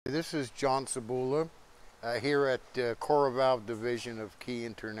This is John Cebula here at CORA Valve Division of Key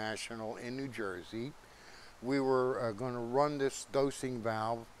International in New Jersey. We were going to run this dosing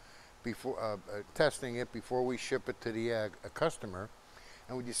valve before testing it before we ship it to the customer,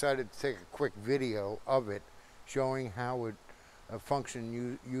 and we decided to take a quick video of it showing how it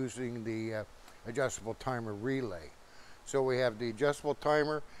functions using the adjustable timer relay. So we have the adjustable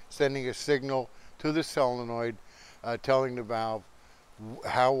timer sending a signal to the solenoid telling the valve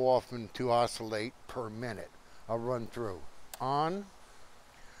how often to oscillate per minute. I'll run through. On.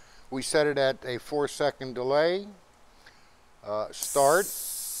 We set it at a 4-second delay. Start.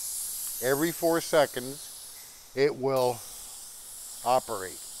 Every 4 seconds it will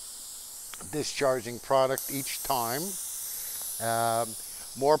operate. Discharging product each time.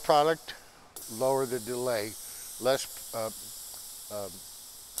 More product, lower the delay. Less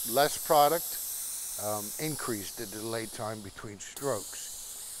product, increase the delay time between strokes.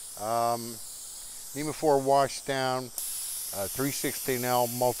 Nemaphore wash down, 316L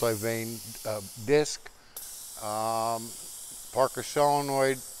multi-vane disc, Parker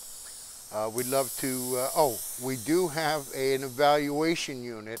solenoid. We'd love to, we do have an evaluation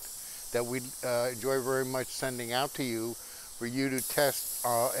unit that we enjoy very much sending out to you for you to test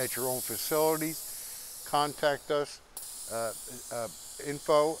at your own facilities. Contact us,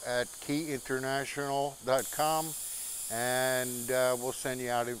 info@keyinternational.com, and we'll send you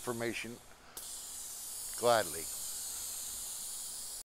out information gladly.